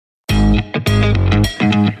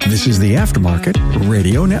This is the Aftermarket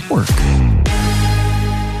Radio Network.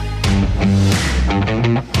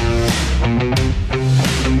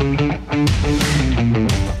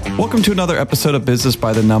 Welcome to another episode of Business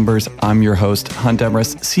by the Numbers. I'm your host, Hunt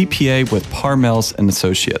Emrys, CPA with Parmels and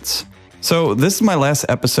Associates. So this is my last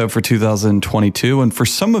episode for 2022, and for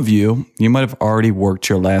some of you, you might have already worked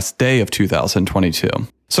your last day of 2022.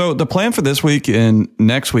 So the plan for this week and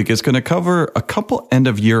next week is going to cover a couple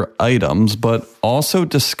end-of-year items, but also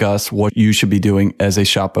discuss what you should be doing as a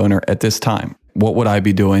shop owner at this time. What would I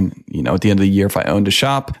be doing, at the end of the year if I owned a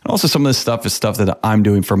shop? And also some of this stuff is stuff that I'm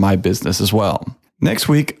doing for my business as well. Next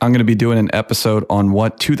week, I'm going to be doing an episode on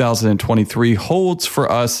what 2023 holds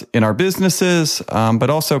for us in our businesses, but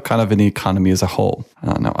also kind of in the economy as a whole.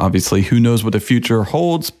 Now, obviously, who knows what the future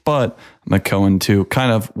holds, but I'm going to go into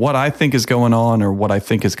kind of what I think is going on or what I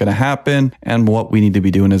think is going to happen and what we need to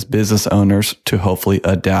be doing as business owners to hopefully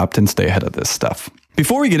adapt and stay ahead of this stuff.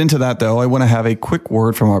 Before we get into that, though, I want to have a quick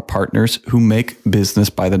word from our partners who make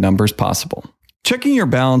Business by the Numbers possible. Checking your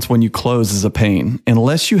balance when you close is a pain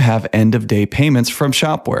unless you have end-of-day payments from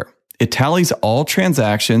Shopware. It tallies all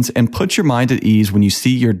transactions and puts your mind at ease when you see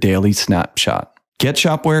your daily snapshot.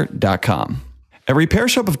 GetShopware.com. At Repair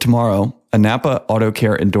Shop of Tomorrow, a Napa Auto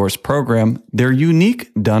Care endorsed program, their unique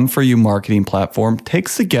done-for-you marketing platform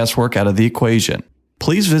takes the guesswork out of the equation.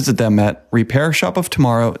 Please visit them at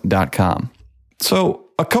RepairShopOfTomorrow.com. So,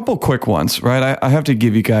 a couple quick ones, right? I have to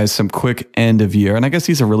give you guys some quick end of year, and I guess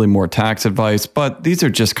these are really more tax advice, but these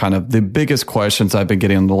are just kind of the biggest questions I've been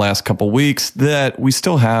getting in the last couple weeks that we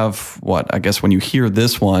still have, I guess when you hear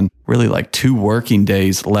this one, really like 2 working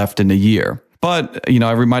days left in the year. But,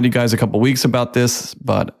 I reminded you guys a couple weeks about this,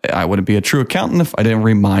 but I wouldn't be a true accountant if I didn't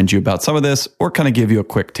remind you about some of this or kind of give you a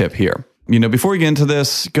quick tip here. Before we get into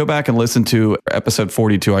this, go back and listen to episode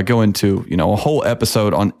 42. I go into, a whole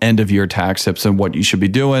episode on end of year tax tips and what you should be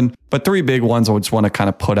doing. But 3 big ones I just want to kind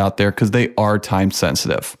of put out there because they are time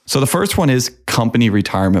sensitive. So the first one is company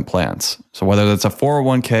retirement plans. So whether that's a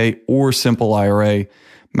 401k or simple IRA,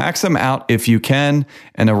 max them out if you can.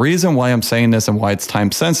 And the reason why I'm saying this and why it's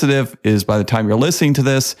time sensitive is by the time you're listening to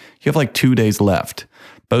this, you have like 2 days left.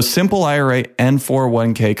 Both simple IRA and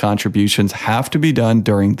 401k contributions have to be done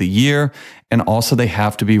during the year, and also they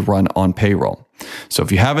have to be run on payroll. So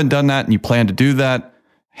if you haven't done that and you plan to do that,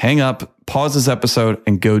 hang up, pause this episode,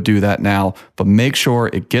 and go do that now. But make sure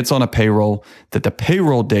it gets on a payroll, that the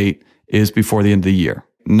payroll date is before the end of the year.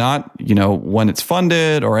 Not, when it's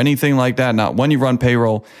funded or anything like that, not when you run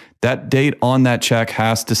payroll. That date on that check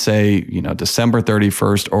has to say, December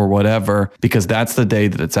 31st or whatever, because that's the day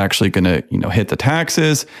that it's actually going to, hit the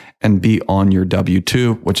taxes and be on your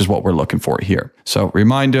W-2, which is what we're looking for here. So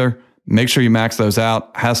reminder, make sure you max those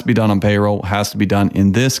out. Has to be done on payroll, has to be done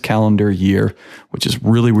in this calendar year, which is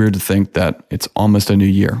really weird to think that it's almost a new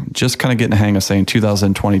year. Just kind of getting the hang of saying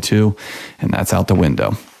 2022, and that's out the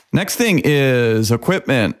window. Next thing is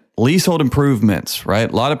equipment. Leasehold improvements,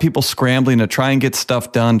 right? A lot of people scrambling to try and get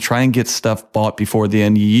stuff done, try and get stuff bought before the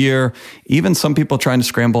end of the year. Even some people trying to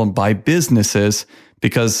scramble and buy businesses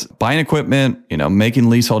because buying equipment, making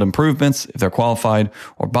leasehold improvements, if they're qualified,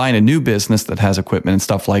 or buying a new business that has equipment and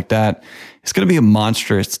stuff like that, it's going to be a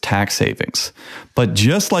monstrous tax savings. But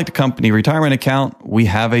just like the company retirement account, we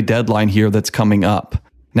have a deadline here that's coming up.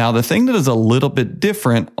 Now, the thing that is a little bit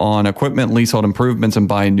different on equipment, leasehold improvements, and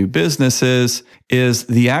buying new businesses is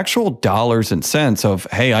the actual dollars and cents of,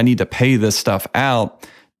 hey, I need to pay this stuff out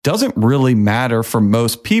doesn't really matter for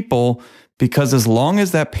most people because as long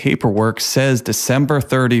as that paperwork says December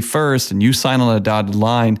 31st and you sign on a dotted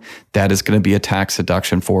line, that is going to be a tax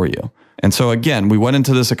deduction for you. And so again, we went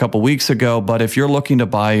into this a couple weeks ago, but if you're looking to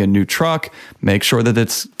buy a new truck, make sure that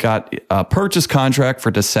it's got a purchase contract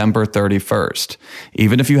for December 31st.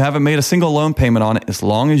 Even if you haven't made a single loan payment on it, as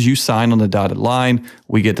long as you sign on the dotted line,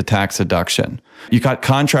 we get the tax deduction. You got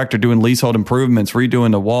contractor doing leasehold improvements,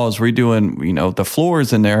 redoing the walls, redoing, the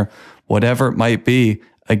floors in there, whatever it might be.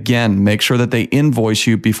 Again, make sure that they invoice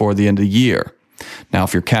you before the end of the year. Now,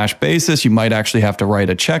 if you're cash basis, you might actually have to write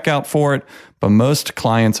a check out for it, but most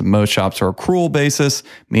clients and most shops are accrual basis,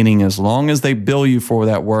 meaning as long as they bill you for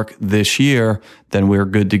that work this year, then we're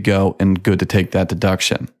good to go and good to take that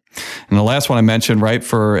deduction. And the last one I mentioned,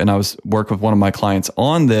 and I was working with one of my clients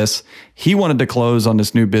on this, he wanted to close on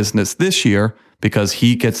this new business this year because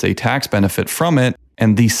he gets a tax benefit from it.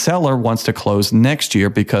 And the seller wants to close next year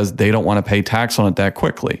because they don't want to pay tax on it that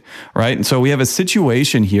quickly, right? And so we have a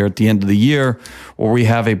situation here at the end of the year where we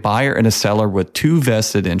have a buyer and a seller with 2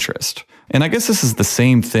 vested interests. And I guess this is the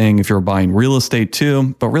same thing if you're buying real estate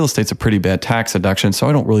too, but real estate's a pretty bad tax deduction, so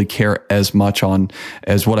I don't really care as much on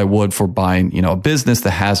as what I would for buying, a business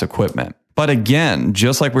that has equipment. But again,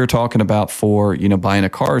 just like we were talking about for, buying a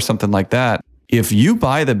car or something like that, if you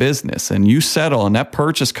buy the business and you settle and that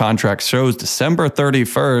purchase contract shows December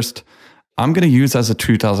 31st, I'm going to use as a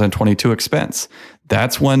 2022 expense.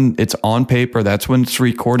 That's when it's on paper. That's when it's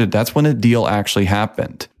recorded. That's when a deal actually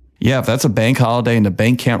happened. Yeah, if that's a bank holiday and the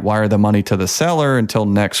bank can't wire the money to the seller until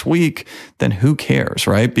next week, then who cares,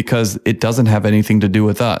 right? Because it doesn't have anything to do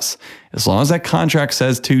with us. As long as that contract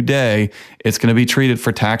says today, it's going to be treated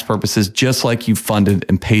for tax purposes just like you funded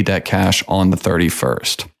and paid that cash on the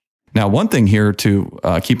 31st. Now, one thing here to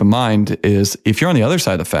keep in mind is if you're on the other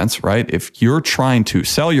side of the fence, right? If you're trying to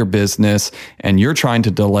sell your business and you're trying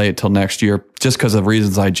to delay it till next year just because of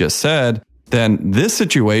reasons I just said, then this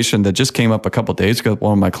situation that just came up a couple of days ago with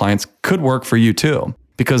one of my clients could work for you too.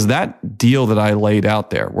 Because that deal that I laid out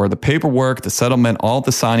there, where the paperwork, the settlement, all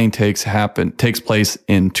the signing takes place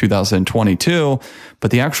in 2022,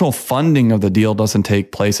 but the actual funding of the deal doesn't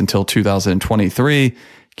take place until 2023,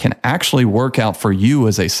 can actually work out for you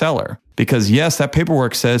as a seller. Because yes, that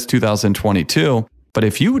paperwork says 2022, but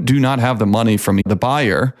if you do not have the money from the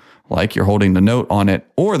buyer, like you're holding the note on it,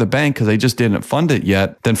 or the bank because they just didn't fund it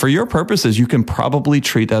yet, then for your purposes, you can probably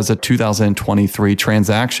treat it as a 2023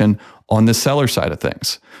 transaction on the seller side of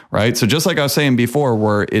things, right? So just like I was saying before,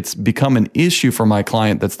 where it's become an issue for my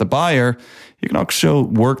client that's the buyer, you can also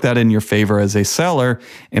work that in your favor as a seller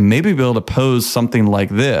and maybe be able to pose something like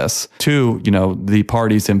this to, the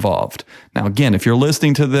parties involved. Now, again, if you're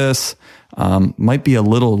listening to this, might be a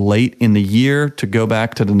little late in the year to go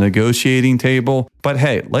back to the negotiating table. But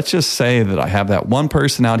hey, let's just say that I have that one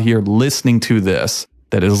person out here listening to this,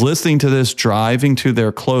 that is listening to this, driving to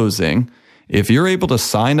their closing. If you're able to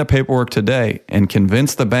sign the paperwork today and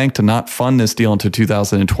convince the bank to not fund this deal until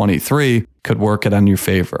 2023, could work it in your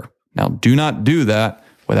favor. Now, do not do that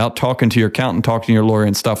without talking to your accountant, talking to your lawyer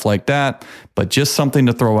and stuff like that, but just something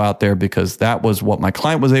to throw out there because that was what my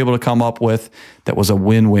client was able to come up with that was a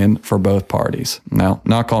win-win for both parties. Now,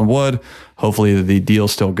 knock on wood, hopefully the deal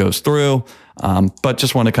still goes through, but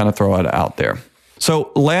just want to kind of throw it out there.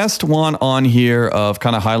 So last one on here of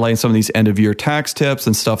kind of highlighting some of these end of year tax tips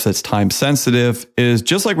and stuff that's time sensitive is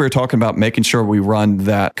just like we were talking about making sure we run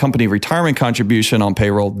that company retirement contribution on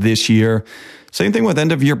payroll this year. Same thing with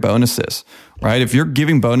end of year bonuses, right? If you're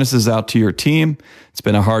giving bonuses out to your team, it's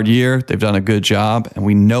been a hard year. They've done a good job and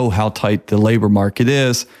we know how tight the labor market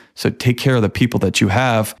is. So take care of the people that you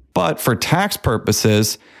have. But for tax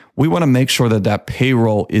purposes, we want to make sure that that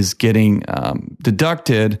payroll is getting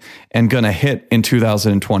deducted and going to hit in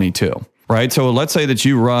 2022, right? So let's say that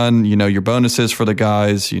you run, your bonuses for the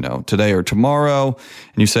guys, today or tomorrow,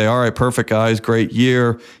 and you say, all right, perfect guys, great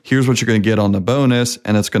year. Here's what you're going to get on the bonus,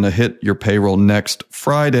 and it's going to hit your payroll next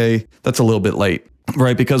Friday. That's a little bit late.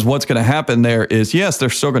 Right, because what's going to happen there is, yes, they're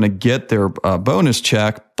still going to get their bonus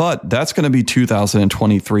check, but that's going to be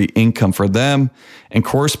 2023 income for them and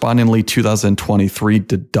correspondingly 2023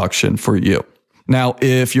 deduction for you. Now,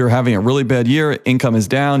 if you're having a really bad year, income is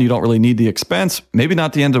down, you don't really need the expense, maybe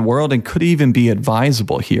not the end of the world and could even be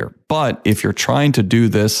advisable here. But if you're trying to do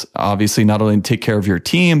this, obviously not only take care of your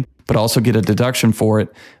team, but also get a deduction for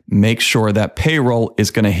it, make sure that payroll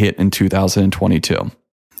is going to hit in 2022.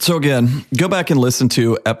 So again, go back and listen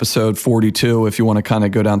to episode 42 if you want to kind of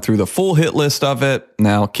go down through the full hit list of it.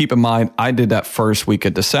 Now, keep in mind, I did that first week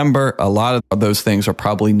of December. A lot of those things are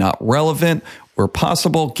probably not relevant or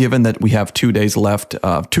possible given that we have 2 days left,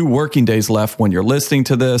 2 working days left when you're listening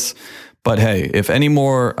to this. But hey, if any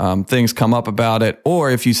more things come up about it, or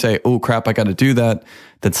if you say, oh crap, I got to do that,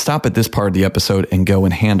 then stop at this part of the episode and go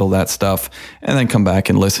and handle that stuff and then come back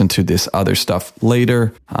and listen to this other stuff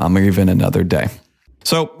later or even another day.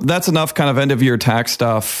 So that's enough kind of end of year tax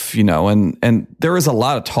stuff, and there is a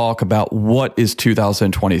lot of talk about what is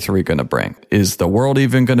 2023 going to bring. Is the world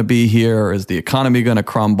even going to be here? Is the economy going to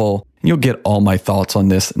crumble? You'll get all my thoughts on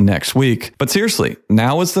this next week. But seriously,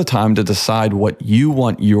 now is the time to decide what you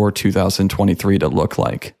want your 2023 to look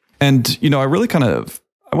like. And, I really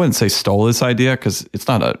I wouldn't say stole this idea because it's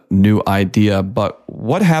not a new idea, but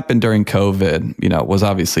what happened during COVID, was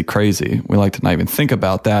obviously crazy. We like to not even think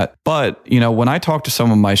about that. But, when I talked to some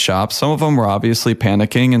of my shops, some of them were obviously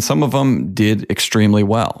panicking and some of them did extremely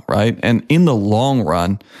well, right? And in the long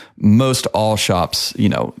run, most all shops,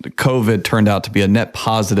 COVID turned out to be a net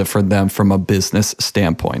positive for them from a business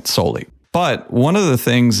standpoint solely. But one of the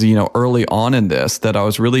things, early on in this that I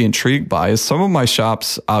was really intrigued by is some of my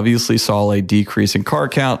shops obviously saw a decrease in car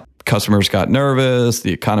count. Customers got nervous.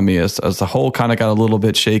 The economy as a whole kind of got a little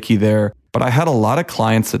bit shaky there. But I had a lot of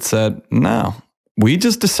clients that said, no, We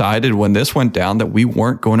just decided when this went down that we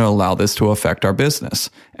weren't going to allow this to affect our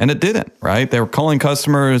business. And it didn't, right? They were calling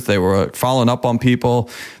customers. They were following up on people.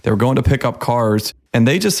 They were going to pick up cars. And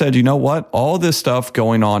they just said, you know what? All this stuff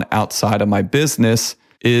going on outside of my business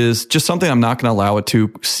is just something I'm not going to allow it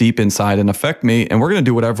to seep inside and affect me. And we're going to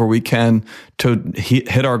do whatever we can to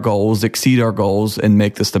hit our goals, exceed our goals, and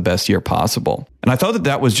make this the best year possible. And I thought that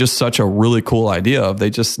that was just such a really cool idea.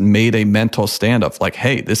 They just made a mental stand of like,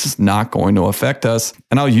 hey, this is not going to affect us.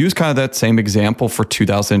 And I'll use kind of that same example for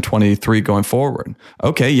 2023 going forward.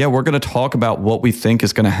 Okay, yeah, we're going to talk about what we think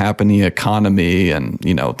is going to happen in the economy and,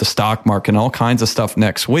 the stock market and all kinds of stuff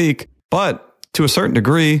next week. But to a certain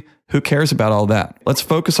degree, who cares about all that? Let's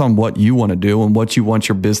focus on what you want to do and what you want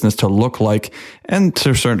your business to look like, and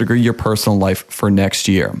to a certain degree, your personal life for next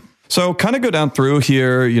year. So kind of go down through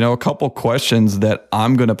here, a couple questions that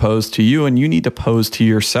I'm going to pose to you and you need to pose to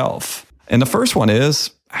yourself. And the first one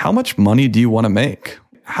is, how much money do you want to make?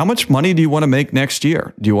 How much money do you want to make next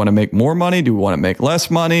year? Do you want to make more money? Do you want to make less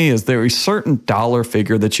money? Is there a certain dollar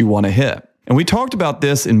figure that you want to hit? And we talked about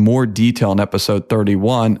this in more detail in episode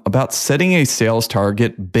 31 about setting a sales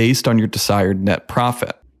target based on your desired net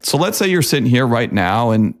profit. So let's say you're sitting here right now,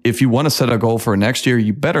 and if you want to set a goal for next year,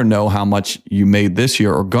 you better know how much you made this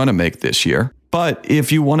year or going to make this year. But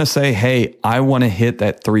if you want to say, hey, I want to hit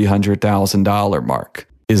that $300,000 mark,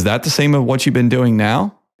 is that the same as what you've been doing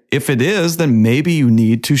now? If it is, then maybe you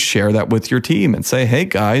need to share that with your team and say, hey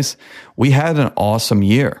guys, we had an awesome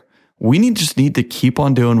year. We just need to keep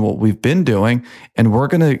on doing what we've been doing, and we're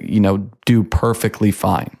going to, do perfectly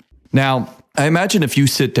fine. Now, I imagine if you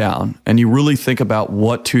sit down and you really think about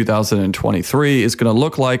what 2023 is going to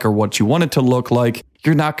look like or what you want it to look like,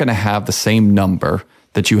 you're not going to have the same number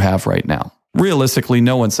that you have right now. Realistically,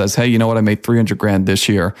 no one says, hey, you know what? I made $300,000 this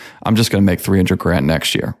year. I'm just going to make $300,000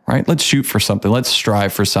 next year, right? Let's shoot for something. Let's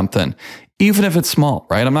strive for something, even if it's small,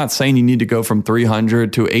 right? I'm not saying you need to go from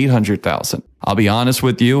 300 to 800,000. I'll be honest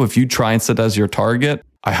with you. If you try and set as your target,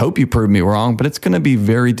 I hope you prove me wrong, but it's going to be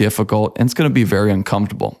very difficult and it's going to be very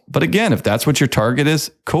uncomfortable. But again, if that's what your target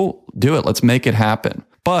is, cool, do it. Let's make it happen.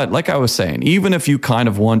 But like I was saying, even if you kind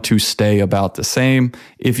of want to stay about the same,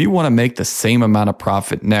 if you want to make the same amount of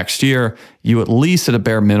profit next year, you at least at a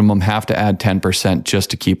bare minimum have to add 10%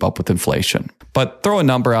 just to keep up with inflation. But throw a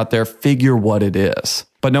number out there, figure what it is.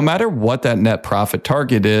 But no matter what that net profit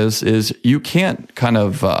target is you can't kind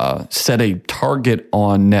of set a target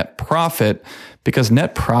on net profit, because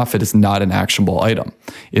net profit is not an actionable item.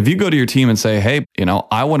 If you go to your team and say, hey,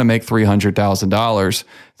 I want to make $300,000,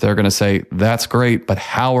 they're going to say, that's great, but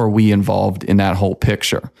how are we involved in that whole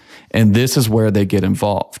picture? And this is where they get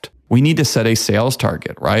involved. We need to set a sales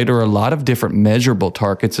target, right? Or a lot of different measurable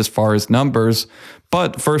targets as far as numbers.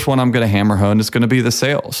 But the first one I'm going to hammer home is going to be the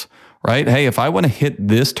sales, right? Hey, if I want to hit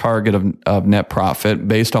this target of net profit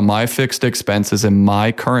based on my fixed expenses and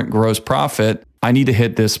my current gross profit, I need to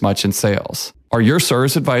hit this much in sales. Are your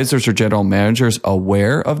service advisors or general managers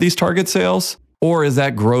aware of these target sales? Or is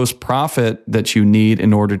that gross profit that you need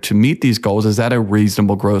in order to meet these goals, is that a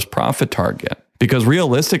reasonable gross profit target? Because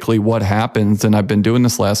realistically, what happens, and I've been doing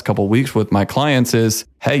this last couple of weeks with my clients, is,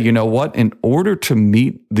 hey, you know what? In order to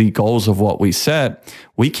meet the goals of what we set,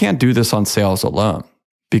 we can't do this on sales alone,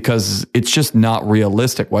 because it's just not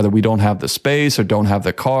realistic, whether we don't have the space or don't have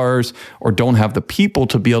the cars or don't have the people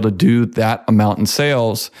to be able to do that amount in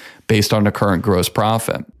sales based on the current gross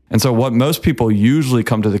profit. And so what most people usually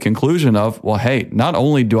come to the conclusion of, well, hey, not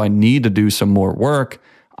only do I need to do some more work,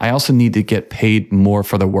 I also need to get paid more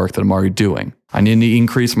for the work that I'm already doing. I need to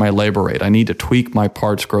increase my labor rate. I need to tweak my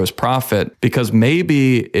parts gross profit, because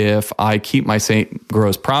maybe if I keep my same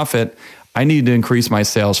gross profit, I need to increase my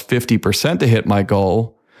sales 50% to hit my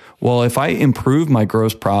goal. Well, if I improve my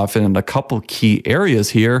gross profit in a couple key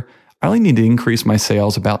areas here, I only need to increase my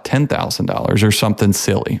sales about $10,000 or something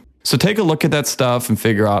silly. So take a look at that stuff and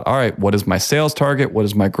figure out, all right, what is my sales target? What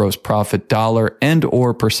is my gross profit dollar and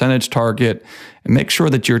or percentage target? And make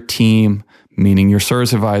sure that your team, meaning your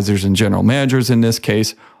service advisors and general managers in this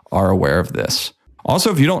case, are aware of this.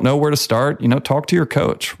 Also, if you don't know where to start, talk to your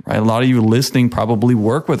coach, right? A lot of you listening probably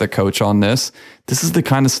work with a coach on this. This is the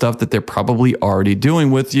kind of stuff that they're probably already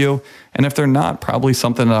doing with you. And if they're not, probably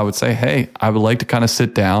something that I would say, hey, I would like to kind of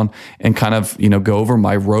sit down and kind of, go over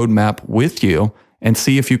my roadmap with you and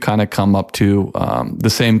see if you kind of come up to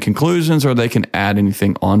the same conclusions or they can add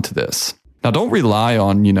anything onto this. Now, don't rely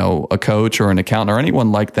on, a coach or an accountant or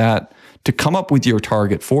anyone like that to come up with your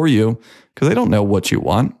target for you, because they don't know what you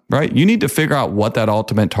want, right? You need to figure out what that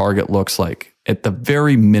ultimate target looks like at the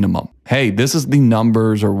very minimum. Hey, this is the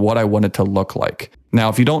numbers or what I want it to look like. Now,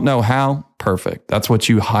 if you don't know how, Perfect. That's what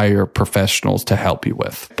you hire professionals to help you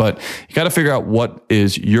with. But you got to figure out what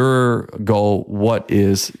is your goal, what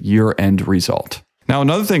is your end result. Now,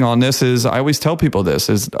 another thing on this is I always tell people this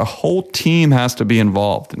is a whole team has to be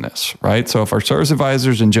involved in this, right? So if our service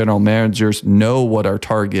advisors and general managers know what our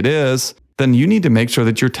target is, then you need to make sure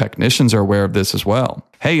that your technicians are aware of this as well.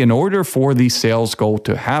 Hey, in order for the sales goal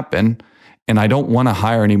to happen, and I don't want to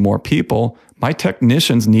hire any more people, my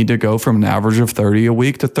technicians need to go from an average of 30 a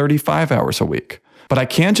week to 35 hours a week. But I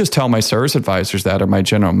can't just tell my service advisors that or my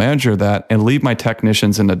general manager that and leave my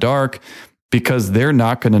technicians in the dark, because they're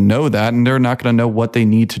not going to know that and they're not going to know what they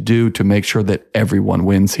need to do to make sure that everyone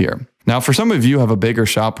wins here. Now, for some of you have a bigger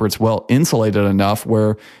shop where it's well insulated enough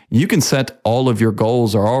where you can set all of your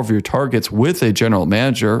goals or all of your targets with a general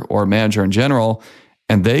manager or a manager in general,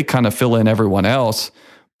 and they kind of fill in everyone else.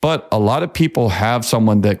 But a lot of people have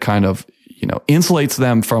someone that kind of, insulates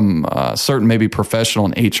them from certain maybe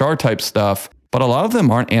professional and HR type stuff. But a lot of them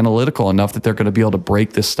aren't analytical enough that they're going to be able to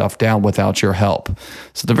break this stuff down without your help.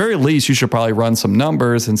 So at the very least, you should probably run some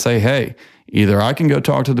numbers and say, hey, either I can go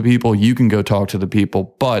talk to the people, you can go talk to the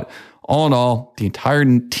people. But all in all, the entire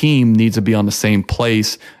team needs to be on the same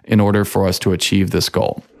place in order for us to achieve this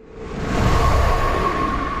goal.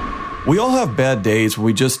 We all have bad days where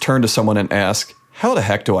we just turn to someone and ask, how the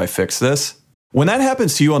heck do I fix this? When that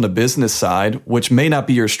happens to you on the business side, which may not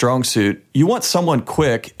be your strong suit, you want someone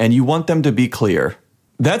quick and you want them to be clear.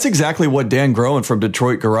 That's exactly what Dan Groen from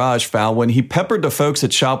Detroit Garage found when he peppered the folks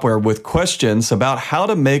at Shopware with questions about how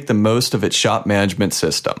to make the most of its shop management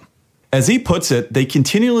system. As he puts it, they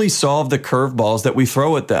continually solve the curveballs that we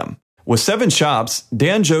throw at them. With 7 shops,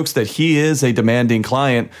 Dan jokes that he is a demanding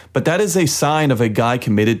client, but that is a sign of a guy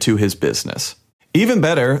committed to his business. Even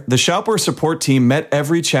better, the Shopware support team met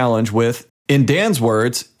every challenge with, in Dan's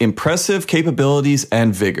words, impressive capabilities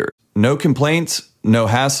and vigor. No complaints, no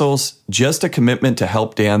hassles, just a commitment to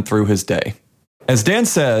help Dan through his day. As Dan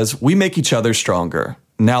says, we make each other stronger.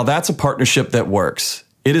 Now that's a partnership that works.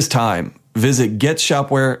 It is time. Visit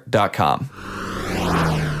getshopware.com.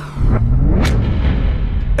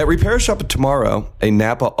 At Repair Shop Tomorrow, a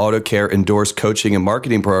Napa Auto Care endorsed coaching and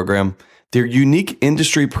marketing program, their unique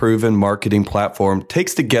industry-proven marketing platform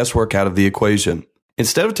takes the guesswork out of the equation.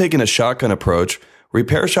 Instead of taking a shotgun approach,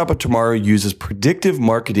 Repair Shop Tomorrow uses predictive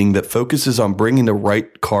marketing that focuses on bringing the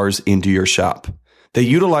right cars into your shop. They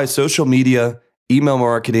utilize social media, email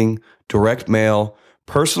marketing, direct mail,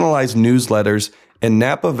 personalized newsletters, and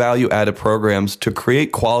Napa value-added programs to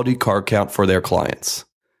create quality car count for their clients.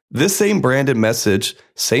 This same branded message,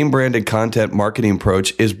 same branded content marketing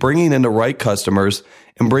approach is bringing in the right customers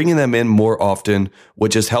and bringing them in more often,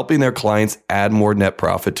 which is helping their clients add more net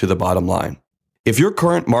profit to the bottom line. If your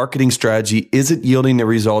current marketing strategy isn't yielding the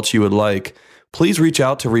results you would like, please reach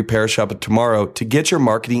out to Repair Shop Tomorrow to get your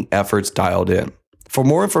marketing efforts dialed in. For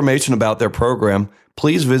more information about their program,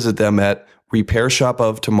 please visit them at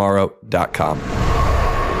repairshopoftomorrow.com.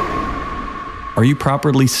 Are you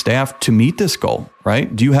properly staffed to meet this goal,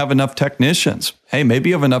 right? Do you have enough technicians? Hey, maybe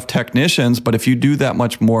you have enough technicians, but if you do that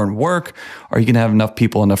much more in work, are you going to have enough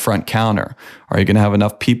people in the front counter? Are you going to have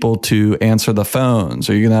enough people to answer the phones?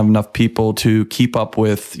 Are you going to have enough people to keep up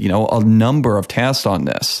with, a number of tasks on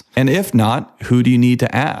this? And if not, who do you need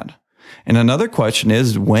to add? And another question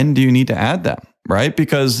is, when do you need to add them, right?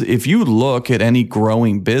 Because if you look at any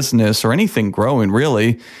growing business or anything growing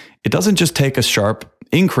really, it doesn't just take a sharp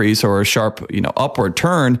increase or a sharp, upward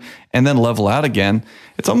turn and then level out again.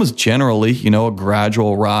 It's almost generally, a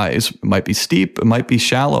gradual rise. It might be steep, it might be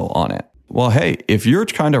shallow on it. Well, hey, if you're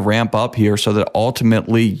trying to ramp up here so that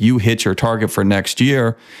ultimately you hit your target for next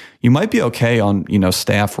year, you might be okay on,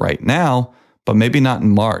 staff right now, but maybe not in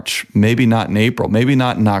March, maybe not in April, maybe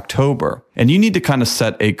not in October. And you need to kind of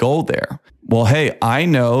set a goal there. Well, hey, I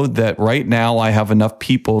know that right now I have enough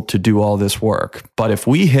people to do all this work. But if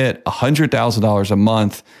we hit $100,000 a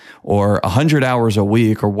month or 100 hours a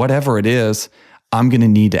week or whatever it is, I'm going to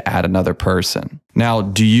need to add another person. Now,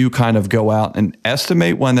 do you kind of go out and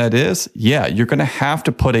estimate when that is? Yeah, you're going to have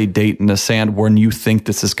to put a date in the sand when you think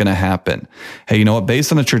this is going to happen. Hey, you know what?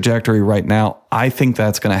 Based on the trajectory right now, I think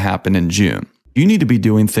that's going to happen in June. You need to be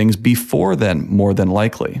doing things before then, more than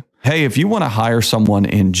likely. Hey, if you want to hire someone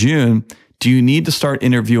in June, do you need to start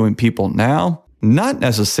interviewing people now? Not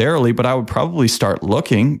necessarily, but I would probably start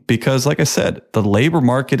looking because, like I said, the labor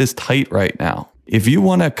market is tight right now. If you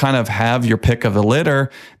want to kind of have your pick of the litter,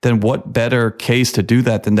 then what better case to do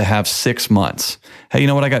that than to have 6 months? Hey, you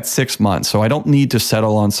know what? I got 6 months, so I don't need to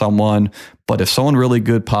settle on someone. But if someone really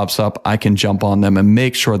good pops up, I can jump on them and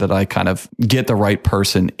make sure that I kind of get the right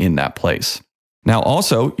person in that place. Now,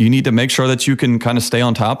 also, you need to make sure that you can kind of stay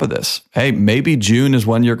on top of this. Hey, maybe June is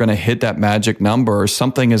when you're going to hit that magic number or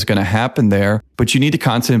something is going to happen there, but you need to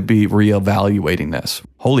constantly be reevaluating this.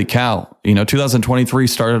 Holy cow, 2023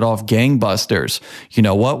 started off gangbusters. You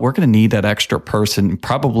know what? We're going to need that extra person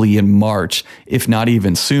probably in March, if not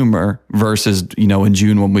even sooner, versus, in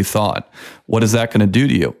June when we thought. What is that going to do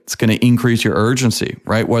to you? It's going to increase your urgency,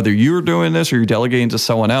 right? Whether you're doing this or you're delegating to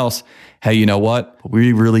someone else, hey, you know what?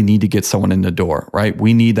 We really need to get someone in the door, right?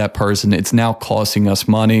 We need that person. It's now costing us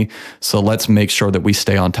money. So let's make sure that we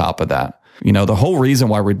stay on top of that. The whole reason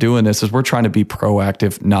why we're doing this is we're trying to be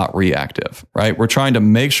proactive, not reactive, right? We're trying to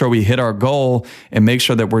make sure we hit our goal and make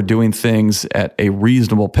sure that we're doing things at a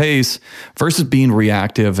reasonable pace versus being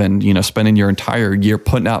reactive and, spending your entire year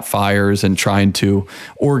putting out fires and trying to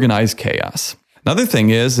organize chaos. Another thing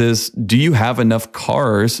is do you have enough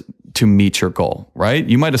cars to meet your goal, right?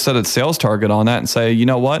 You might have set a sales target on that and say, you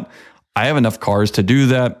know what? I have enough cars to do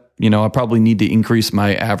that. I probably need to increase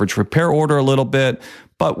my average repair order a little bit,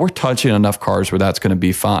 but we're touching enough cars where that's going to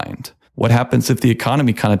be fine. What happens if the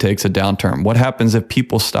economy kind of takes a downturn? What happens if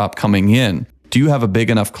people stop coming in? Do you have a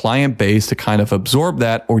big enough client base to kind of absorb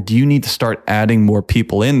that? Or do you need to start adding more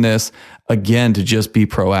people in this, again, to just be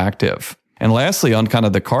proactive? And lastly, on kind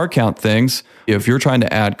of the car count things, if you're trying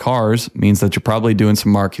to add cars, it means that you're probably doing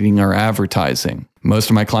some marketing or advertising. Most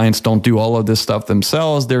of my clients don't do all of this stuff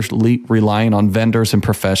themselves. They're relying on vendors and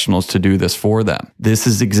professionals to do this for them. This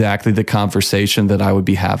is exactly the conversation that I would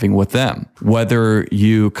be having with them. Whether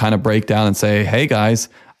you kind of break down and say, hey guys,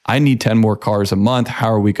 I need 10 more cars a month.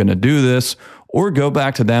 How are we going to do this? Or go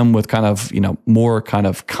back to them with kind of, more kind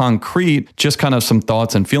of concrete, just kind of some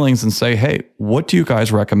thoughts and feelings and say, hey, what do you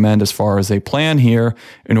guys recommend as far as a plan here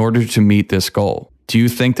in order to meet this goal? Do you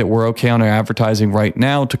think that we're okay on our advertising right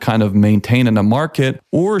now to kind of maintain in the market?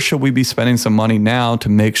 Or should we be spending some money now to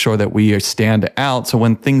make sure that we stand out so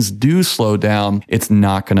when things do slow down, it's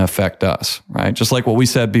not going to affect us, right? Just like what we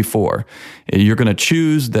said before, you're going to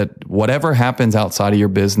choose that whatever happens outside of your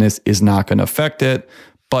business is not going to affect it.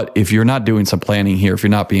 But if you're not doing some planning here, if you're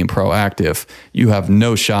not being proactive, you have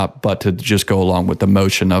no shot but to just go along with the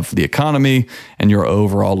motion of the economy and your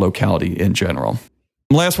overall locality in general.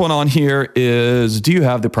 Last one on here is, do you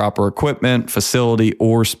have the proper equipment, facility,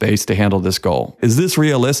 or space to handle this goal? Is this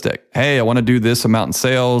realistic? Hey, I want to do this amount in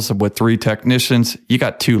sales with 3 technicians. You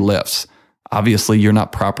got 2 lifts. Obviously, you're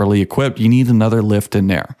not properly equipped. You need another lift in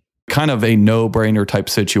there. Kind of a no-brainer type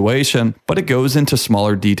situation, but it goes into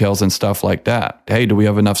smaller details and stuff like that. Hey, do we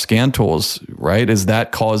have enough scan tools, right? Is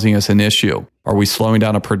that causing us an issue? Are we slowing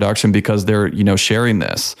down a production because they're, sharing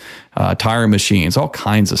this? Tire machines, all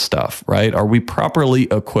kinds of stuff, right? Are we properly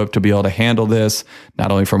equipped to be able to handle this, not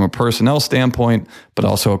only from a personnel standpoint, but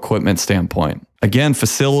also equipment standpoint? Again,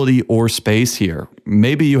 facility or space here.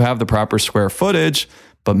 Maybe you have the proper square footage,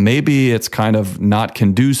 but maybe it's kind of not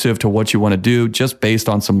conducive to what you want to do just based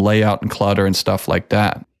on some layout and clutter and stuff like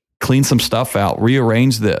that. Clean some stuff out,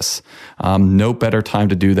 rearrange this. No better time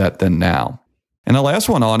to do that than now. And the last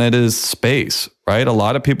one on it is space, right? A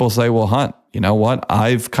lot of people say, well, Hunt, you know what?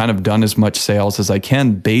 I've kind of done as much sales as I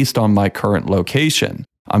can based on my current location.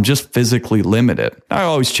 I'm just physically limited. I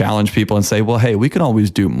always challenge people and say, well, hey, we can always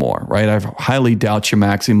do more, right? I highly doubt you're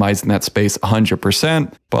maximizing that space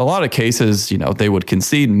 100%, but a lot of cases, they would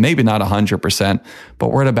concede, maybe not 100%,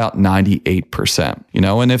 but we're at about 98%,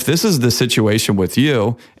 and if this is the situation with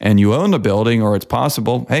you and you own the building or it's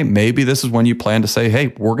possible, hey, maybe this is when you plan to say,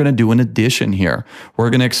 hey, we're going to do an addition here.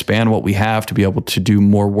 We're going to expand what we have to be able to do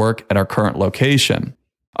more work at our current location.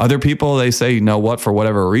 Other people, they say, you know what, for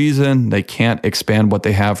whatever reason, they can't expand what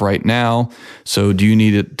they have right now. So do you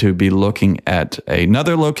need it to be looking at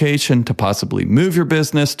another location to possibly move your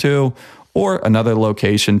business to, or another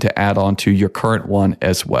location to add on to your current one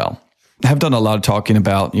as well? I've done a lot of talking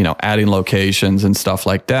about, adding locations and stuff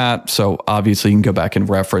like that. So obviously you can go back and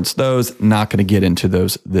reference those. Not going to get into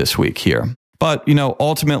those this week here. But,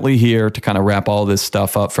 ultimately here to kind of wrap all this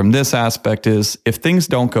stuff up from this aspect is if things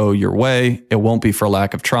don't go your way, it won't be for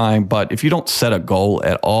lack of trying. But if you don't set a goal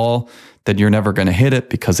at all, then you're never going to hit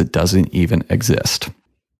it because it doesn't even exist.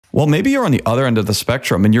 Well, maybe you're on the other end of the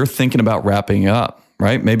spectrum and you're thinking about wrapping up,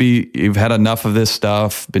 right? Maybe you've had enough of this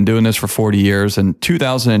stuff, been doing this for 40 years, and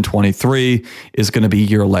 2023 is going to be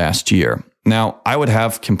your last year. Now, I would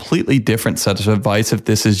have completely different sets of advice if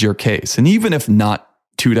this is your case. And even if not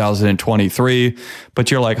 2023,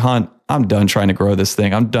 but you're like, Hunt, I'm done trying to grow this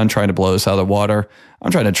thing. I'm done trying to blow this out of the water.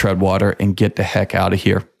 I'm trying to tread water and get the heck out of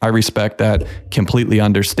here. I respect that, completely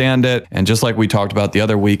understand it. And just like we talked about the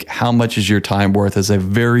other week, how much is your time worth is a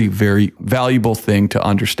very, very valuable thing to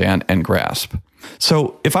understand and grasp.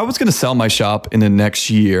 So if I was going to sell my shop in the next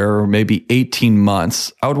year or maybe 18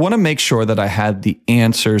 months, I would want to make sure that I had the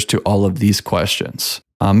answers to all of these questions.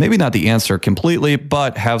 Maybe not the answer completely,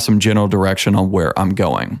 but have some general direction on where I'm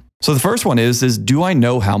going. So the first one is do I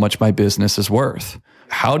know how much my business is worth?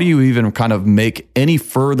 How do you even kind of make any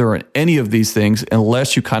further in any of these things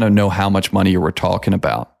unless you kind of know how much money you were talking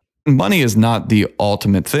about? Money is not the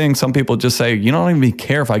ultimate thing. Some people just say, you don't even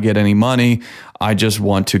care if I get any money. I just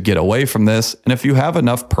want to get away from this. And if you have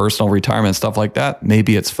enough personal retirement stuff like that,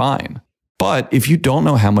 maybe it's fine. But if you don't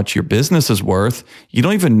know how much your business is worth, you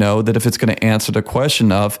don't even know that if it's going to answer the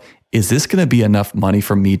question of, is this going to be enough money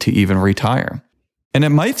for me to even retire? And it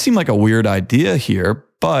might seem like a weird idea here,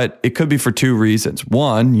 but it could be for two reasons.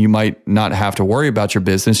 One, you might not have to worry about your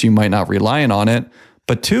business. You might not rely on it.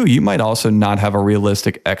 But two, you might also not have a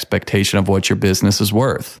realistic expectation of what your business is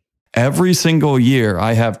worth. Every single year,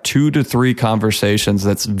 I have 2 to 3 conversations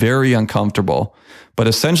that's very uncomfortable. But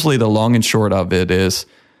essentially, the long and short of it is,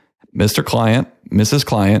 Mr. Client, Mrs.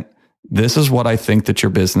 Client, this is what I think that your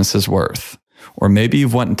business is worth. Or maybe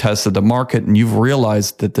you've went and tested the market and you've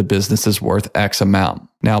realized that the business is worth X amount.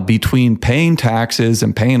 Now, between paying taxes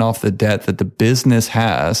and paying off the debt that the business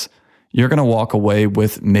has, you're going to walk away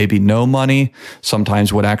with maybe no money,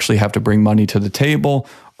 sometimes would actually have to bring money to the table,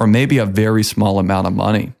 or maybe a very small amount of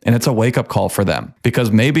money. And it's a wake-up call for them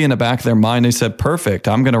because maybe in the back of their mind, they said, perfect,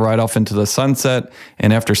 I'm going to ride off into the sunset.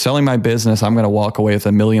 And after selling my business, I'm going to walk away with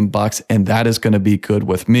 $1 million and that is going to be good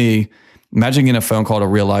with me. Imagine getting a phone call to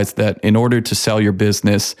realize that in order to sell your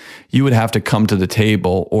business, you would have to come to the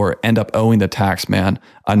table or end up owing the tax man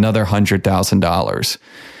another $100,000.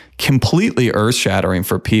 Completely earth-shattering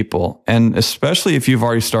for people, and especially if you've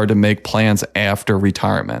already started to make plans after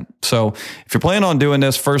retirement. So if you're planning on doing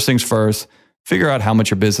this, first things first, figure out how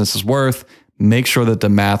much your business is worth, make sure that the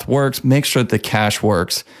math works, make sure that the cash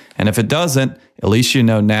works. And if it doesn't, at least you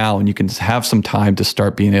know now and you can have some time to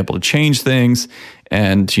start being able to change things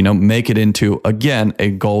and, make it into, again,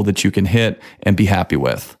 a goal that you can hit and be happy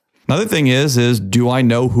with. Another thing is do I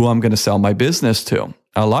know who I'm going to sell my business to?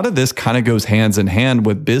 A lot of this kind of goes hands in hand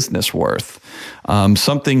with business worth.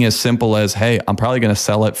 Something as simple as, hey, I'm probably going to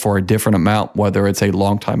sell it for a different amount, whether it's a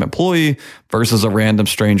longtime employee versus a random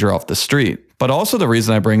stranger off the street. But also the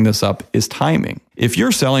reason I bring this up is timing. If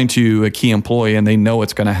you're selling to a key employee and they know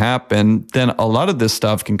it's going to happen, then a lot of this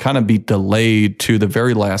stuff can kind of be delayed to the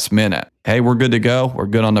very last minute. Hey, we're good to go. We're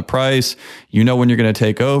good on the price. You know when you're going to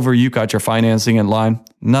take over. You got your financing in line.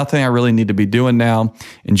 Nothing I really need to be doing now.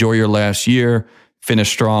 Enjoy your last year.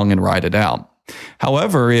 Finish strong and ride it out.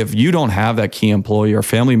 However, if you don't have that key employee or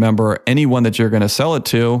family member or anyone that you're going to sell it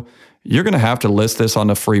to, you're going to have to list this on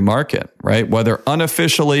the free market, right? Whether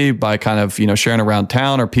unofficially by kind of, sharing around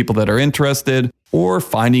town or people that are interested, or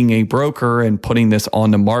finding a broker and putting this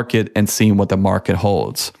on the market and seeing what the market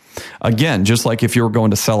holds. Again, just like if you were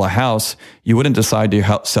going to sell a house, you wouldn't decide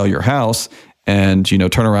to sell your house and,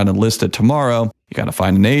 turn around and list it tomorrow. You got to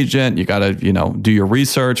find an agent. You got to, do your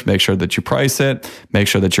research, make sure that you price it, make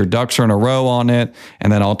sure that your ducks are in a row on it,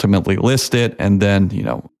 and then ultimately list it. And then,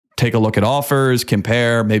 take a look at offers,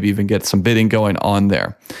 compare, maybe even get some bidding going on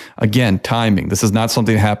there. Again, timing. This is not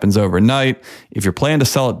something that happens overnight. If you're planning to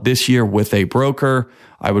sell it this year with a broker,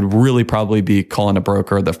 I would really probably be calling a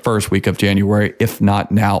broker the first week of January, if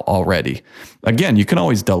not now already. Again, you can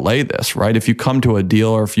always delay this, right? If you come to a deal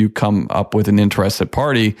or if you come up with an interested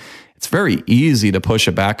party, it's very easy to push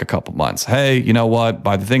it back a couple months. Hey, you know what?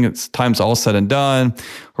 By the time's all said and done,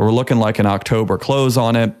 or we're looking like an October close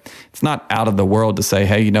on it. It's not out of the world to say,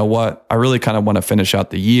 hey, you know what? I really kind of want to finish out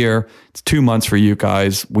the year. It's 2 months for you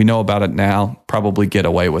guys. We know about it now. Probably get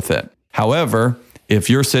away with it. However, if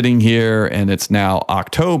you're sitting here and it's now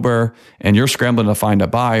October and you're scrambling to find a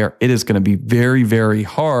buyer, it is going to be very, very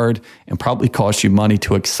hard and probably cost you money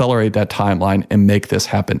to accelerate that timeline and make this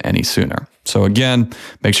happen any sooner. So again,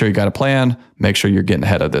 make sure you got a plan, make sure you're getting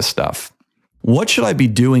ahead of this stuff. What should I be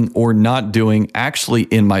doing or not doing actually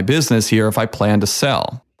in my business here if I plan to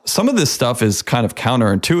sell? Some of this stuff is kind of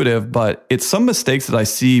counterintuitive, but it's some mistakes that I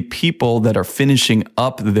see people that are finishing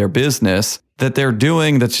up their business that they're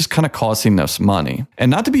doing that's just kind of costing us money. And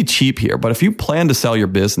not to be cheap here, but if you plan to sell your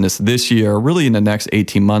business this year, really in the next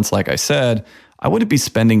 18 months, like I said, I wouldn't be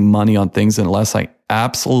spending money on things unless I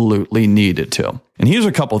absolutely needed to. And here's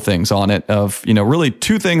a couple things on it of, really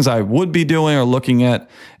 2 things I would be doing or looking at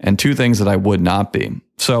and 2 things that I would not be.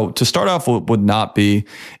 So to start off, what would not be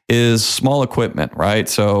is small equipment, right?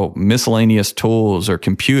 So miscellaneous tools or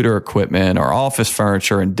computer equipment or office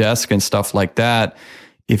furniture and desk and stuff like that.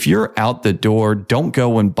 If you're out the door, don't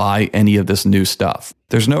go and buy any of this new stuff.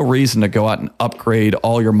 There's no reason to go out and upgrade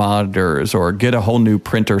all your monitors or get a whole new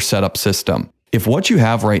printer setup system. If what you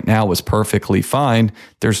have right now is perfectly fine,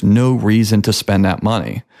 there's no reason to spend that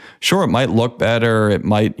money. Sure, it might look better. It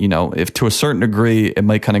might, if to a certain degree, it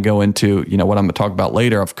might kind of go into, what I'm going to talk about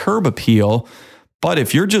later of curb appeal. But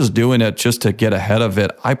if you're just doing it just to get ahead of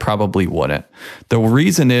it, I probably wouldn't. The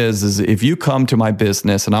reason is if you come to my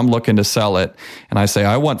business and I'm looking to sell it and I say,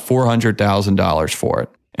 I want $400,000 for it.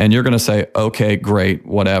 And you're going to say, okay, great,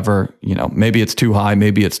 whatever. Maybe it's too high,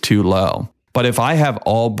 maybe it's too low. But if I have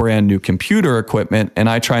all brand new computer equipment and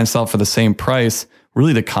I try and sell for the same price,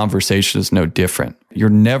 really the conversation is no different. You're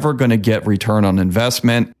never going to get return on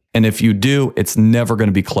investment. And if you do, it's never going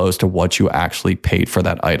to be close to what you actually paid for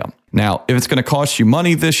that item. Now, if it's going to cost you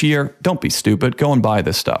money this year, don't be stupid. Go and buy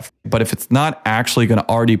this stuff. But if it's not actually going to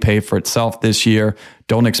already pay for itself this year,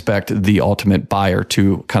 don't expect the ultimate buyer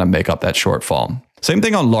to kind of make up that shortfall. Same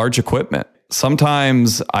thing on large equipment.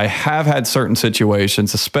 Sometimes I have had certain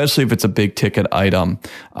situations, especially if it's a big ticket item,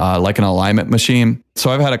 like an alignment machine.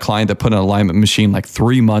 So I've had a client that put an alignment machine like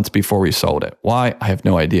 3 months before we sold it. Why? I have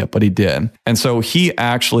no idea, but he did. And so he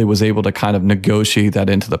actually was able to kind of negotiate that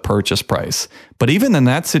into the purchase price. But even in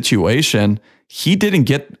that situation, he didn't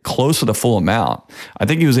get close to the full amount. I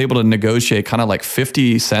think he was able to negotiate kind of like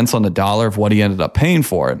 50 cents on the dollar of what he ended up paying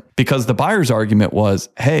for it, because the buyer's argument was,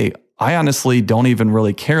 hey, I honestly don't even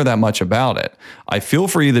really care that much about it. I feel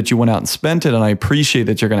for you that you went out and spent it, and I appreciate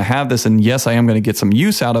that you're going to have this. And yes, I am going to get some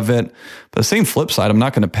use out of it. But the same flip side, I'm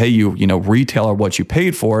not going to pay you, retailer what you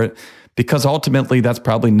paid for it, because ultimately that's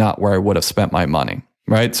probably not where I would have spent my money,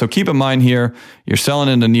 right? So keep in mind here, you're selling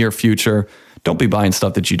in the near future. Don't be buying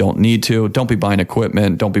stuff that you don't need to. Don't be buying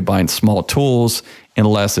equipment. Don't be buying small tools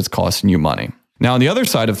unless it's costing you money. Now, on the other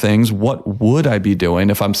side of things, what would I be doing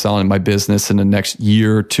if I'm selling my business in the next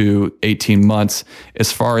year to 18 months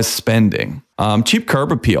as far as spending? Cheap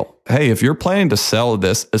curb appeal. Hey, if you're planning to sell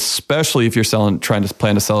this, especially if you're trying to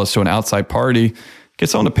plan to sell this to an outside party, get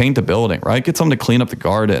someone to paint the building, right? Get someone to clean up the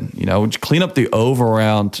garden, clean up the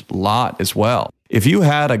over-around lot as well. If you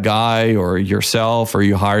had a guy or yourself or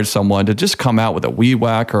you hired someone to just come out with a weed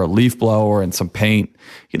whacker or a leaf blower and some paint,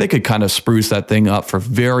 they could kind of spruce that thing up for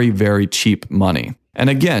very, very cheap money. And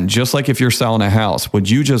again, just like if you're selling a house, would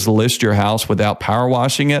you just list your house without power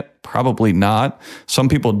washing it? Probably not. Some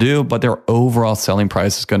people do, but their overall selling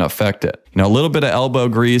price is going to affect it. A little bit of elbow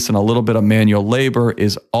grease and a little bit of manual labor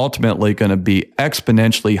is ultimately going to be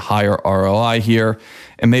exponentially higher ROI here,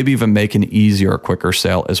 and maybe even make an easier, quicker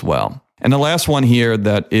sale as well. And the last one here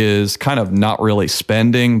that is kind of not really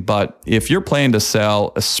spending, but if you're planning to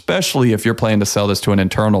sell, especially if you're planning to sell this to an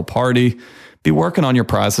internal party, be working on your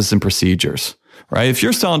process and procedures, right? If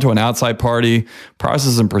you're selling to an outside party,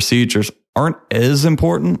 processes and procedures aren't as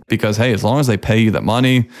important because, hey, as long as they pay you the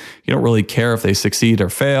money, you don't really care if they succeed or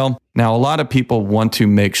fail. Now, a lot of people want to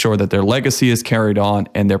make sure that their legacy is carried on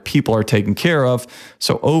and their people are taken care of.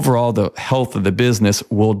 So overall, the health of the business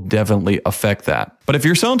will definitely affect that. But if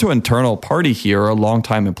you're selling to an internal party here, a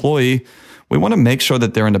longtime employee, we want to make sure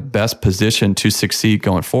that they're in the best position to succeed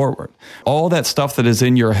going forward. All that stuff that is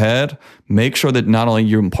in your head, make sure that not only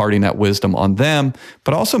you're imparting that wisdom on them,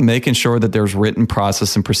 but also making sure that there's written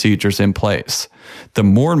process and procedures in place. The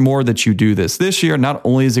more and more that you do this year, not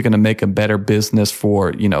only is it going to make a better business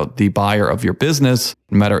for, the buyer of your business,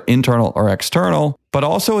 no matter internal or external, but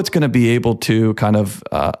also it's going to be able to kind of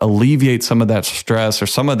alleviate some of that stress or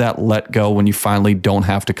some of that let go when you finally don't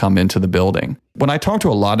have to come into the building. When I talk to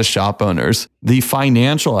a lot of shop owners, the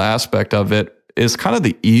financial aspect of it is kind of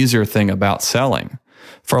the easier thing about selling.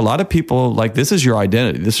 For a lot of people, this is your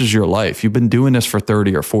identity. This is your life. You've been doing this for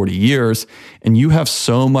 30 or 40 years, and you have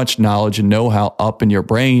so much knowledge and know-how up in your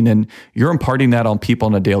brain, and you're imparting that on people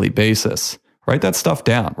on a daily basis. Write that stuff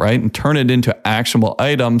down, right? And turn it into actionable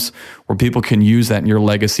items where people can use that and your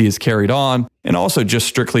legacy is carried on. And also just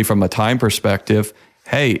strictly from a time perspective,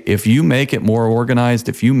 hey, if you make it more organized,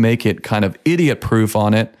 if you make it kind of idiot-proof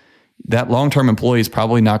on it, that long-term employee is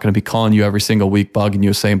probably not going to be calling you every single week, bugging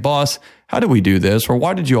you saying, boss, how do we do this? Or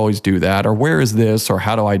why did you always do that? Or where is this? Or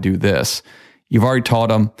how do I do this? You've already taught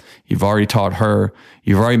them. You've already taught her.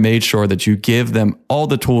 You've already made sure that you give them all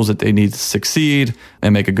the tools that they need to succeed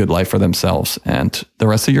and make a good life for themselves and the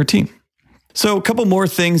rest of your team. So a couple more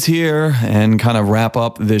things here and kind of wrap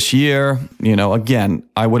up this year. Again,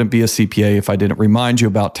 I wouldn't be a CPA if I didn't remind you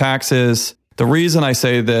about taxes. The reason I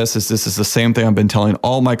say this is the same thing I've been telling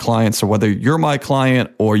all my clients. So whether you're my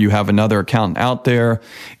client or you have another accountant out there,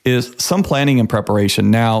 is some planning and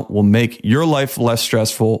preparation now will make your life less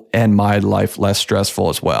stressful and my life less stressful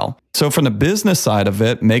as well. So from the business side of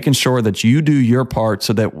it, making sure that you do your part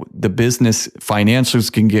so that the business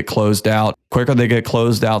financials can get closed out. The quicker they get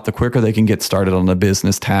closed out, the quicker they can get started on the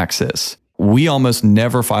business taxes. we almost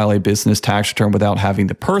never file a business tax return without having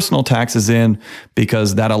the personal taxes in,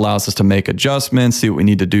 because that allows us to make adjustments, see what we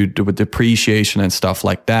need to do with depreciation and stuff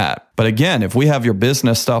like that. But again, if we have your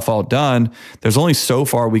business stuff all done, there's only so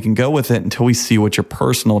far we can go with it until we see what your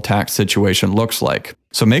personal tax situation looks like.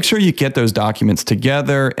 So make sure you get those documents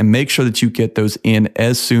together and make sure that you get those in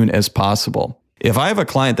as soon as possible. If I have a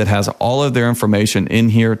client that has all of their information in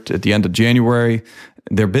here at the end of January,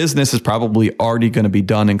 their business is probably already going to be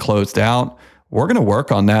done and closed out. We're going to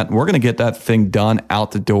work on that. We're going to get that thing done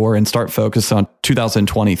out the door and start focus on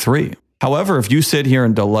 2023. However, if you sit here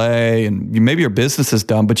and delay and maybe your business is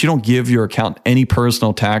done, but you don't give your accountant any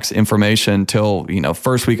personal tax information until,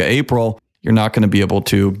 first week of April, you're not going to be able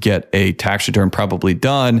to get a tax return probably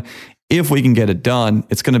done. If we can get it done,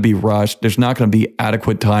 it's going to be rushed. There's not going to be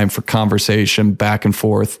adequate time for conversation, back and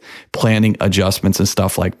forth, planning adjustments and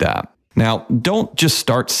stuff like that. Now, don't just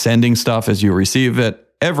start sending stuff as you receive it.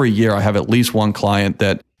 Every year, I have at least one client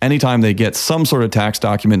that anytime they get some sort of tax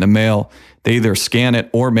document in the mail, they either scan it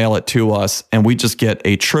or mail it to us, and we just get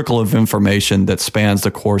a trickle of information that spans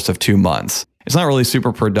the course of 2 months. It's not really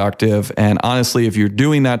super productive. And honestly, if you're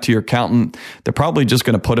doing that to your accountant, they're probably just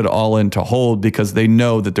going to put it all into hold because they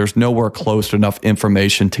know that there's nowhere close to enough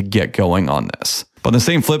information to get going on this. But the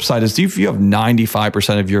same flip side is if you have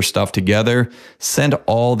 95% of your stuff together, send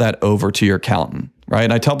all that over to your accountant, right?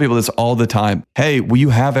 And I tell people this all the time. Hey, will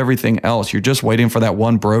you have everything else? You're just waiting for that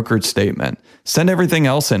one brokerage statement. Send everything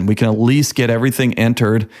else in. We can at least get everything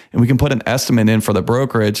entered and we can put an estimate in for the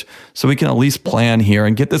brokerage so we can at least plan here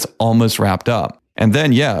and get this almost wrapped up. And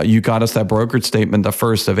then, you got us that brokerage statement the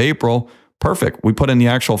 1st of April. Perfect. We put in the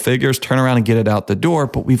actual figures, turn around and get it out the door,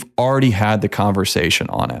 but we've already had the conversation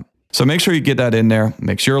on it. So make sure you get that in there.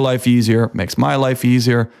 Makes your life easier, makes my life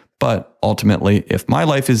easier. But ultimately, if my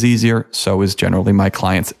life is easier, so is generally my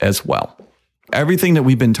clients as well. Everything that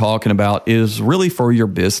we've been talking about is really for your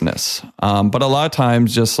business. But a lot of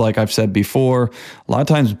times, just like I've said before, a lot of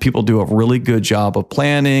times people do a really good job of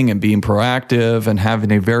planning and being proactive and having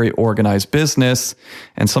a very organized business.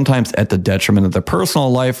 And sometimes at the detriment of their personal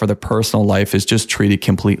life, or their personal life is just treated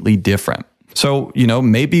completely different. So,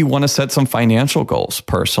 maybe you want to set some financial goals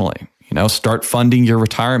personally. Start funding your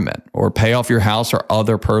retirement or pay off your house or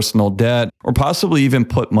other personal debt, or possibly even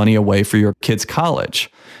put money away for your kids'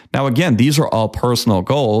 college. Now, again, these are all personal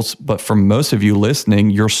goals, but for most of you listening,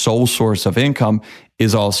 your sole source of income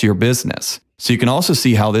is also your business. So you can also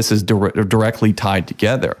see how this is directly tied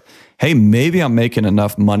together. Hey, maybe I'm making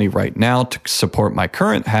enough money right now to support my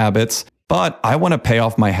current habits, but I want to pay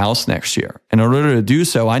off my house next year. In order to do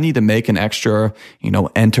so, I need to make an extra,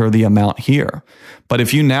 enter the amount here. But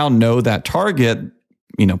if you now know that target,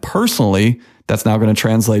 personally, that's now going to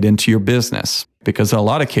translate into your business, because in a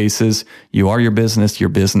lot of cases, you are your business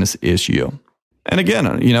is you. And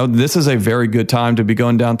again, this is a very good time to be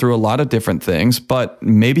going down through a lot of different things, but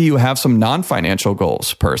maybe you have some non-financial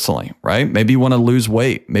goals personally, right? Maybe you want to lose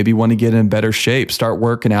weight. Maybe you want to get in better shape, start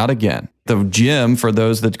working out again. The gym, for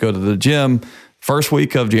those that go to the gym, first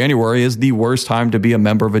week of January is the worst time to be a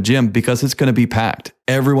member of a gym because it's going to be packed.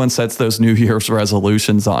 Everyone sets those New Year's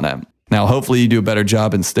resolutions on it. Now, hopefully you do a better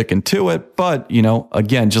job in sticking to it. But,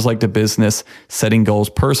 again, just like the business, setting goals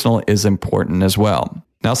personal is important as well.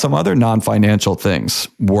 Now, some other non-financial things,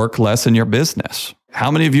 work less in your business.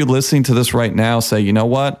 How many of you listening to this right now say, you know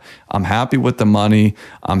what, I'm happy with the money.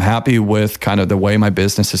 I'm happy with kind of the way my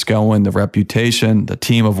business is going, the reputation, the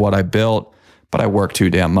team of what I built, but I work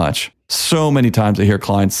too damn much. So many times I hear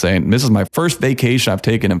clients saying, this is my first vacation I've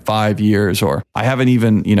taken in 5 years, or I haven't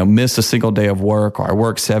even, missed a single day of work, or I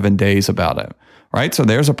work 7 days about it, right? So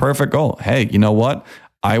there's a perfect goal. Hey, you know what?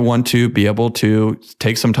 I want to be able to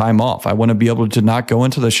take some time off. I want to be able to not go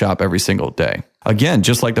into the shop every single day. Again,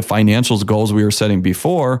 just like the financials goals we were setting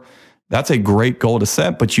before, that's a great goal to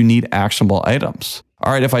set, but you need actionable items.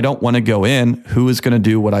 All right, if I don't want to go in, who is going to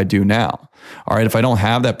do what I do now? All right, if I don't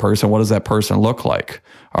have that person, what does that person look like?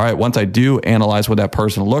 All right, once I do analyze what that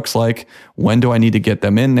person looks like, when do I need to get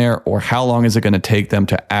them in there, or how long is it going to take them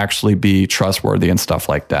to actually be trustworthy and stuff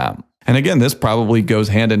like that? And again, this probably goes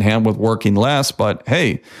hand in hand with working less, but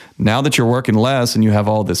hey, now that you're working less and you have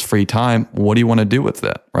all this free time, what do you want to do with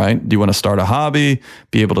it, right? Do you want to start a hobby,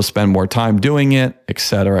 be able to spend more time doing it, et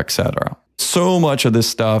cetera, et cetera? So much of this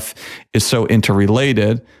stuff is so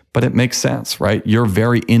interrelated, but it makes sense, right? You're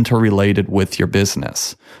very interrelated with your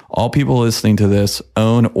business. All people listening to this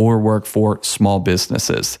own or work for small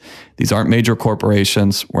businesses. These aren't major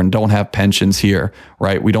corporations. We don't have pensions here,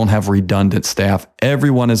 right? We don't have redundant staff.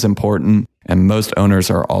 Everyone is important, and most owners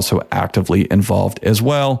are also actively involved as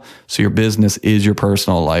well. So your business is your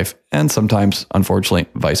personal life, and sometimes, unfortunately,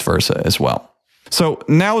 vice versa as well. So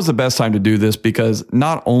now is the best time to do this because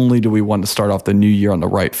not only do we want to start off the new year on the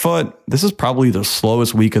right foot, this is probably the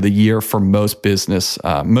slowest week of the year for most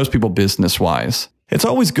people business-wise. It's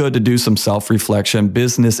always good to do some self-reflection,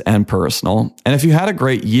 business and personal. And if you had a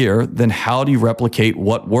great year, then how do you replicate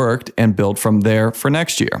what worked and build from there for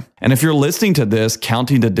next year? And if you're listening to this,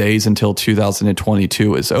 counting the days until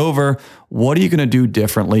 2022 is over, what are you going to do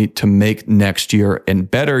differently to make next year a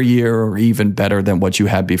better year or even better than what you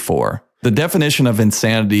had before? The definition of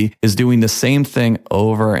insanity is doing the same thing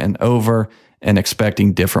over and over and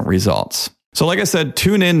expecting different results. So like I said,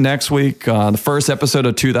 tune in next week, the first episode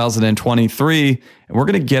of 2023, and we're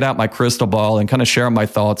going to get out my crystal ball and kind of share my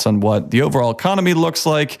thoughts on what the overall economy looks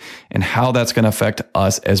like and how that's going to affect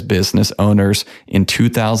us as business owners in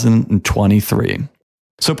 2023.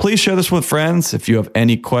 So please share this with friends. If you have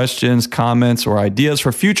any questions, comments, or ideas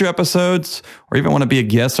for future episodes, or even want to be a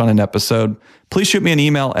guest on an episode, please shoot me an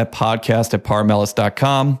email at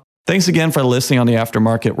podcast@parmelis.com. Thanks again for listening on the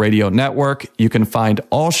Aftermarket Radio Network. You can find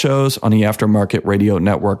all shows on the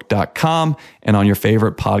aftermarketradionetwork.com and on your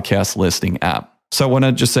favorite podcast listening app. So I want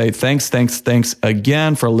to just say thanks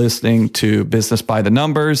again for listening to Business by the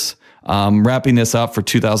Numbers. Wrapping this up for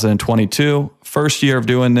 2022, first year of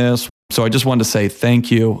doing this. So I just wanted to say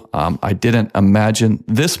thank you. I didn't imagine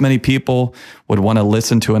this many people would want to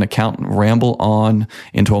listen to an accountant ramble on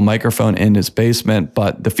into a microphone in his basement,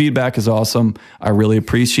 but the feedback is awesome. I really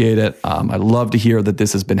appreciate it. I love to hear that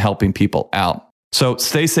this has been helping people out. So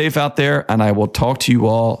stay safe out there, and I will talk to you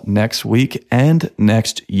all next week and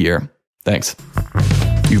next year. Thanks.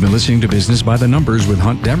 You've been listening to Business by the Numbers with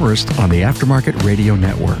Hunt Demarest on the Aftermarket Radio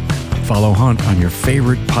Network. Follow Hunt on your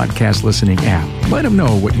favorite podcast listening app. Let him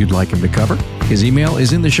know what you'd like him to cover. His email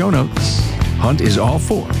is in the show notes. Hunt is all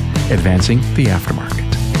for advancing the aftermarket.